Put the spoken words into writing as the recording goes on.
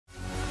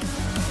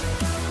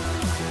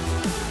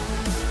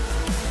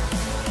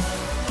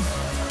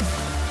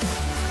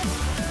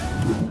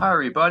Hi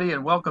everybody,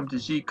 and welcome to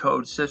Z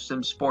Code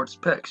Systems Sports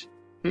Picks.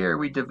 Here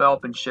we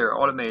develop and share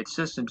automated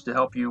systems to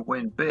help you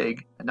win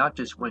big, and not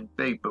just win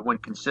big, but win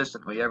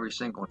consistently every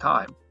single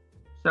time.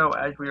 So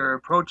as we are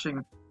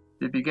approaching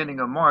the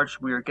beginning of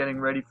March, we are getting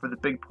ready for the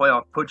big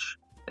playoff push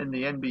in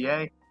the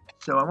NBA.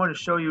 So I want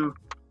to show you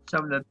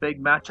some of the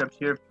big matchups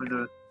here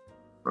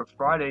for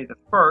Friday the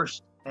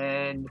 1st,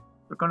 and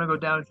we're going to go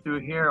down through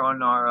here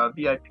on our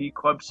VIP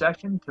club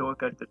section to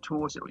look at the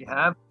tools that we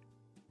have.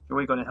 So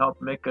we're going to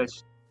help make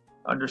us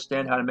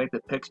understand how to make the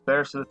picks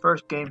better. So the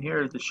first game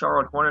here is the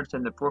Charlotte Hornets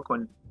and the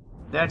Brooklyn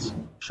Nets.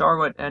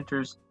 Charlotte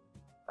enters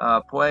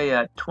play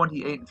at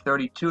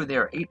 28-32. They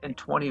are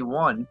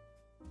 8-21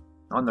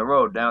 on the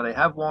road. Now they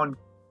have won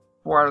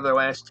 4 out of their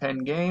last 10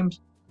 games.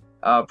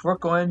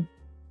 Brooklyn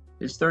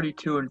is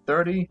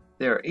 32-30.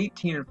 They are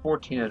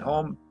 18-14 at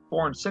home,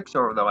 4-6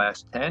 over the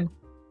last 10.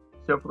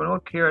 So if we're going to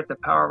look here at the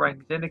power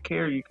rankings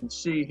indicator, you can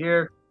see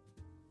here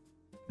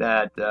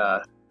that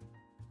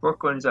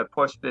Brooklyn's at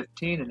plus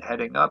 15 and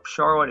heading up.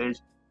 Charlotte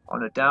is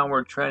on a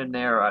downward trend and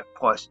they are at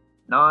plus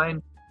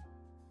 9.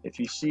 If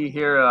you see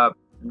here, the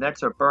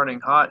Nets are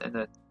burning hot and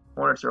the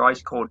Hornets are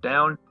ice cold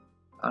down.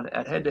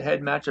 At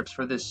head-to-head matchups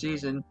for this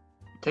season,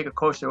 take a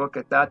closer look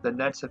at that. The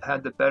Nets have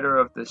had the better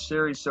of the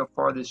series so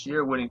far this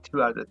year, winning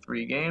 2 out of the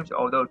 3 games,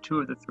 although 2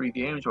 of the 3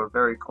 games were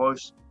very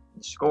close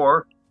in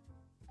score.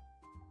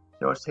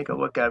 So let's take a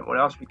look at what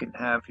else we can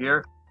have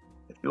here.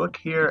 If you look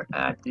here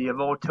at the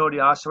Volatility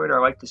Oscillator,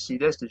 I like to see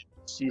this to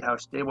see how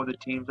stable the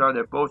teams are.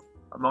 They're both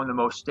among the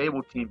most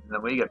stable teams in the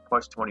league at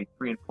plus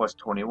 23 and plus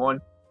 21.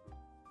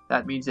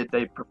 That means that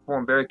they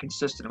perform very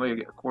consistently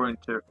according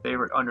to their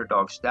favorite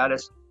underdog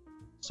status.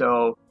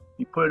 So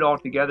you put it all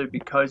together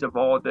because of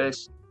all of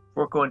this.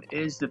 Brooklyn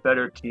is the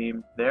better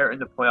team. They're in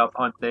the playoff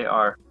hunt. They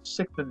are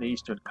 6th in the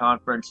Eastern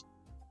Conference.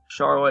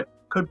 Charlotte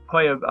could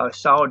play a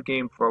solid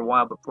game for a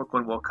while, but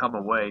Brooklyn will come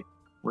away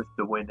with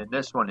the win in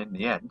this one in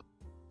the end.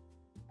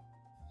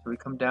 So we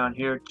come down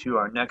here to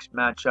our next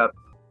matchup.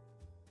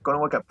 Going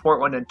to look at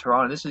Portland and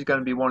Toronto. This is going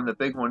to be one of the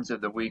big ones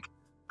of the week.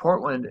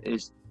 Portland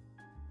is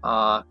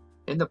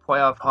in the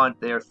playoff hunt.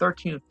 They are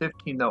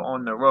 13-15 though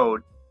on the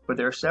road, but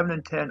they're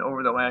 7-10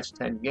 over the last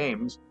 10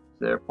 games.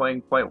 So they're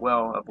playing quite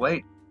well of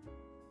late.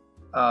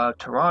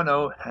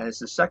 Toronto has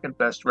the second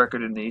best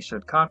record in the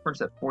Eastern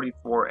Conference at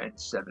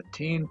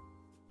 44-17.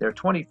 They're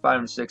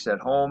 25-6 at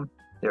home.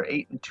 They're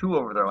 8-2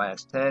 over their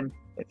last 10.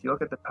 If you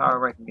look at the power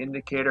ranking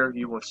indicator,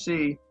 you will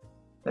see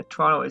that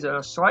Toronto is on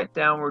a slight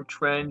downward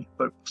trend,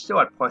 but still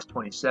at plus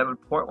 27.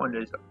 Portland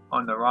is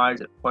on the rise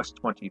at plus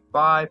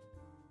 25.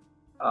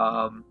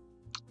 You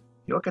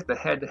look at the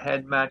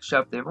head-to-head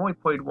matchup, they've only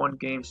played 1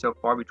 game so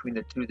far between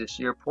the two this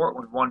year.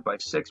 Portland won by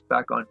 6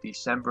 back on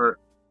December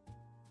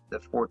the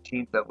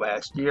 14th of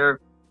last year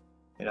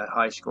in a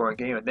high-scoring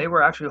game, and they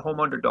were actually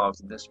home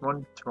underdogs in this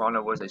one.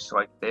 Toronto was a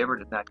slight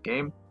favorite in that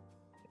game.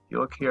 If you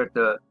look here at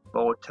the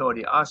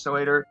Volatility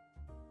Oscillator,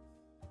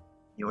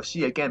 you will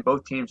see again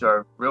both teams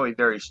are really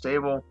very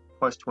stable.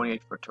 Plus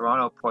 28 for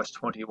Toronto, plus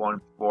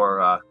 21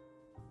 for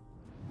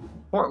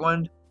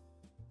Portland.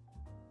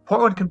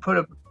 Portland can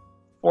put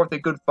forth a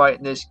good fight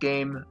in this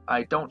game.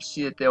 I don't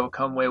see that they will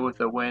come away with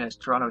a win, as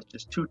Toronto is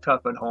just too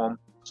tough at home.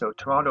 So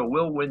Toronto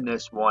will win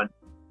this one.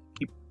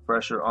 Keep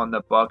pressure on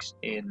the Bucks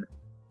in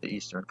the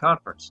Eastern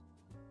Conference.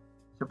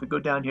 So if we go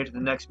down here to the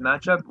next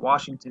matchup,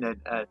 Washington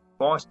at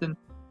Boston.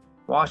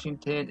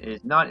 Washington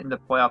is not in the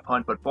playoff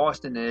hunt, but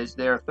Boston is.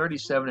 They are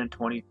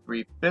 37-23,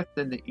 5th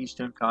in the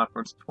Eastern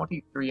Conference,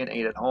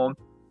 23-8 at home,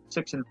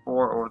 6-4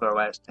 over their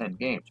last 10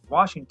 games.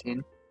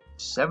 Washington,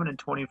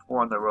 7-24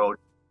 on the road.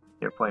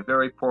 They're playing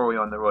very poorly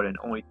on the road and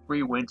only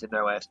 3 wins in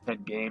their last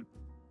 10 games.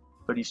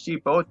 But you see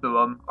both of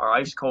them are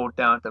ice cold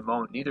down at the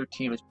moment. Neither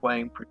team is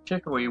playing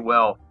particularly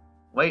well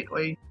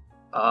lately.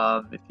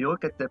 If you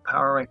look at the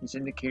power rankings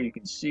indicator, you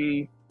can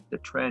see the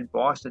trend.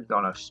 Boston's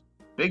on a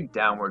big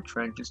downward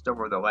trend just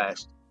over the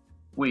last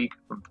week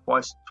from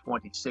plus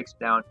 26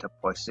 down to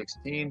plus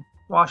 16.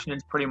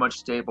 Washington's pretty much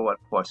stable at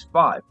plus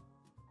 5.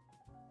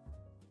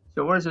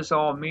 So what does this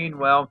all mean?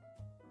 Well,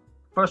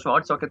 first of all,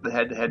 let's look at the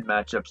head-to-head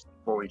matchups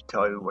before we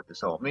tell you what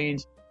this all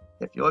means.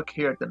 If you look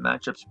here at the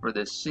matchups for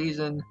this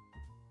season,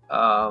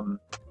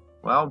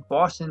 well,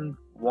 Boston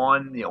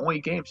won the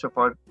only game so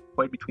far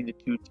played between the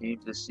two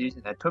teams this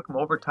season. It took them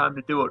overtime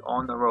to do it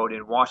on the road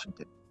in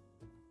Washington.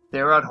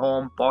 They're at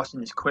home.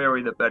 Boston is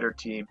clearly the better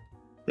team.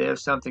 They have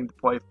something to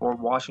play for.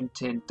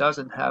 Washington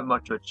doesn't have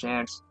much of a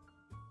chance.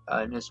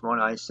 In this one,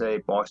 I say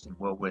Boston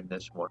will win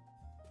this one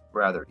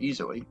rather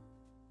easily.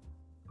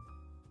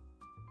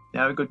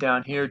 Now we go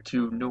down here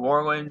to New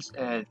Orleans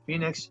and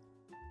Phoenix.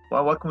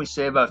 Well, what can we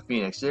say about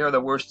Phoenix? They are the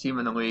worst team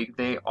in the league.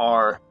 They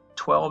are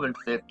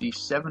 12-50,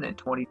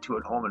 7-22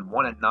 at home, and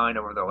 1-9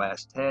 over their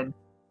last 10.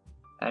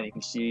 And you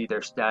can see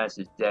their status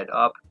is dead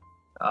up.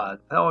 The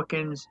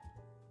Pelicans,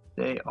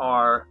 they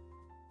are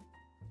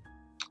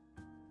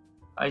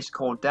ice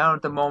cold down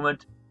at the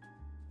moment.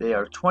 They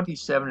are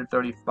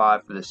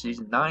 27-35 for the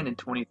season,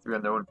 9-23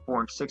 on their own,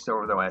 4-6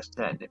 over their last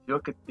 10. If you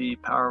look at the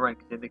power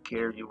rankings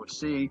indicator, you will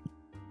see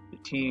the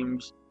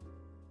teams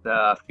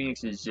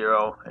Phoenix is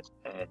 0,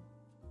 and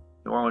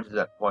New Orleans is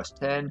at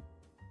 +10.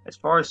 As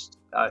far as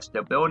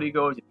stability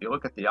goes, if you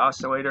look at the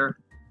oscillator,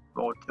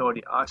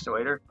 volatility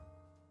oscillator,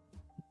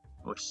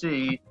 we'll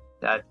see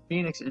that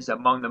Phoenix is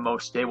among the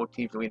most stable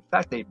teams in the league. In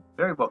fact, they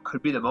very well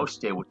could be the most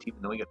stable team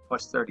in the league at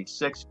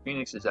 +36.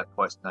 Phoenix is at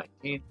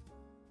 +19.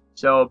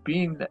 So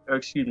New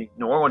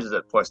Orleans is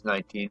at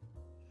 +19.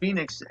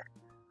 Phoenix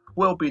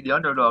will be the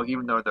underdog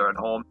even though they're at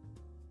home.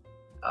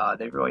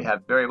 They really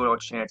have very little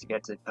chance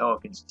against the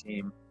Pelicans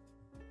team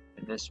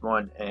in this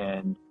one,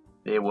 and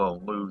they will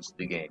lose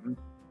the game.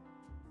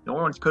 New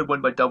Orleans could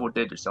win by double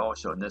digits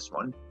also in this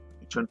one.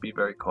 It shouldn't be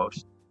very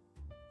close.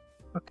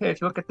 Okay,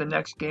 if you look at the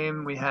next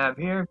game we have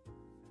here,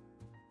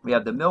 we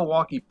have the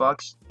Milwaukee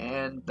Bucks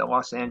and the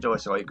Los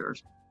Angeles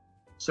Lakers.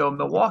 So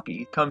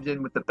Milwaukee comes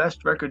in with the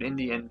best record in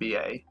the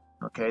NBA.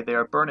 Okay, they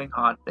are burning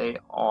hot. They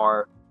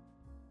are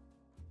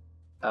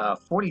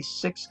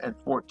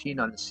 46-14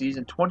 on the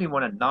season,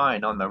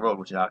 21-9 on the road,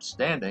 which is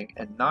outstanding,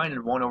 and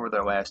 9-1 over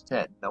their last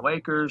 10. The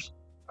Lakers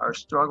are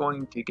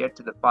struggling to get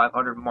to the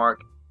 500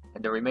 mark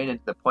and to remain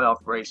into the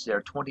playoff race.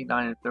 They're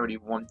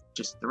 29-31,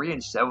 just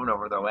 3-7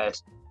 over their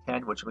last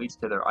 10, which leads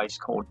to their ice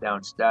cold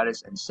down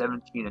status, and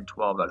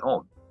 17-12 at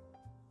home.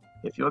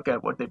 If you look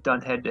at what they've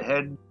done head to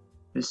head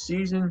this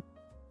season,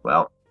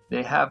 well,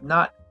 they have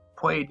not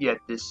played yet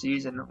this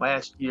season.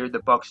 Last year, the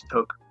Bucks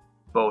took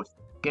both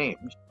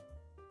games.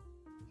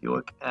 If you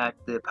look at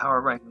the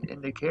power ranking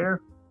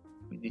indicator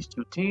between these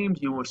two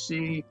teams, you will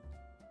see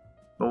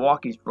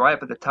Milwaukee's right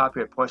up at the top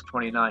here at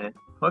 +29. And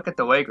look at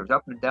the Lakers,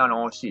 up and down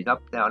all season,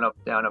 up, down, up,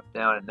 down, up,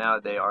 down, and now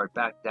they are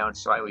back down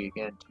slightly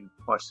again to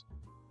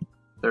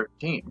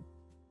 +13.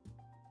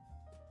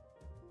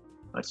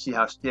 Let's see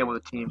how stable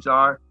the teams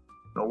are.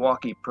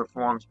 Milwaukee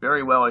performs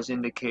very well as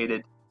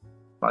indicated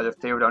by their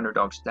favorite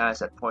underdog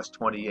status at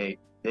 +28.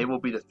 They will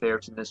be the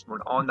favorites in this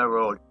one on the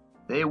road.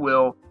 They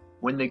will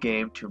win the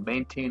game to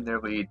maintain their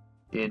lead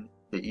in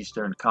the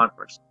Eastern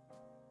Conference.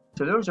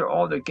 So those are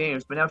all the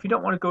games. But now if you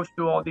don't want to go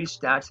through all these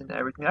stats and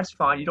everything, that's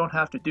fine. You don't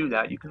have to do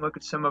that. You can look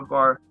at some of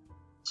our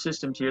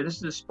systems here. This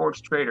is a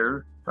sports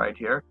trader right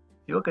here.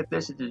 If you look at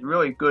this, it's a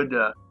really good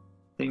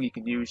thing you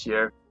can use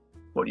here.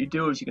 What you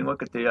do is you can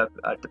look at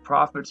the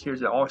profits.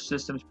 Here's the all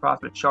systems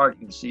profit chart.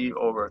 You can see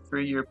over a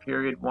 3-year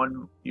period,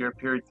 1-year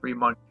period,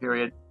 3-month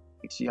period.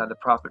 You can see how the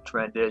profit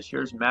trend is.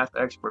 Here's Math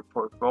Expert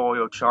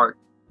portfolio chart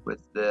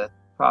with the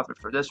profit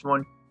for this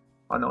one.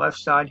 On the left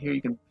side here,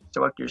 you can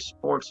select your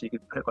sports. So you can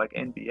pick like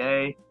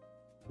NBA.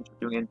 Since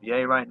we're doing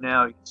NBA right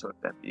now, you can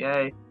select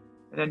NBA.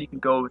 And then you can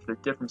go with the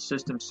different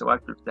system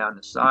selectors down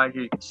the side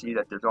here. You can see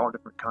that there's all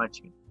different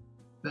kinds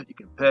that you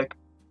can pick.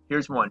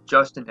 Here's one,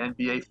 Justin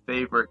NBA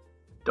favorite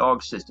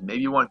dog system.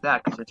 Maybe you want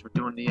that because since we're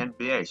doing the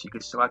NBA, so you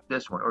could select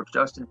this one, or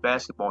Justin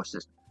basketball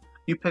system.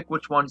 You pick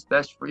which one's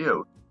best for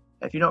you.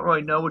 If you don't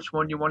really know which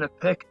one you want to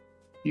pick,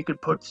 you could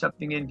put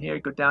something in here,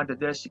 go down to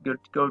this, you could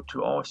go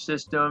to all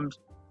systems,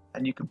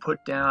 and you can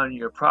put down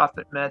your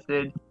profit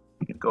method.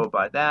 You can go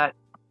by that.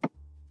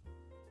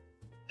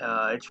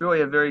 It's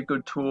really a very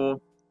good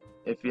tool.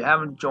 If you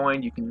haven't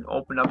joined, you can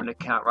open up an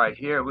account right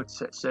here, which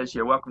says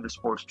here, welcome to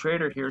Sports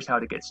Trader. Here's how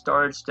to get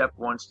started. Step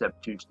 1,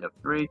 Step 2, Step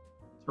 3. It's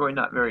really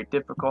not very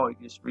difficult. You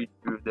can just read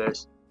through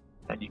this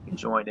and you can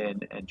join in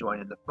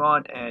the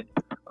fun and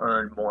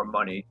earn more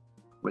money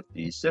with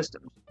these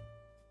systems.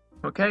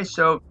 Okay,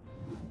 so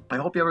I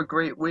hope you have a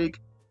great week.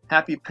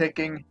 Happy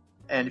picking.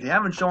 And if you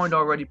haven't joined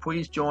already,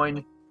 please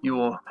join. You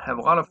will have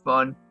a lot of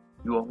fun.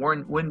 You will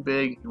win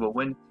big. You will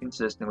win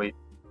consistently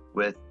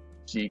with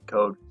G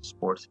Code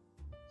Sports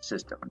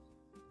Systems.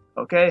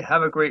 Okay,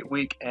 have a great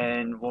week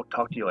and we'll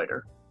talk to you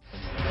later.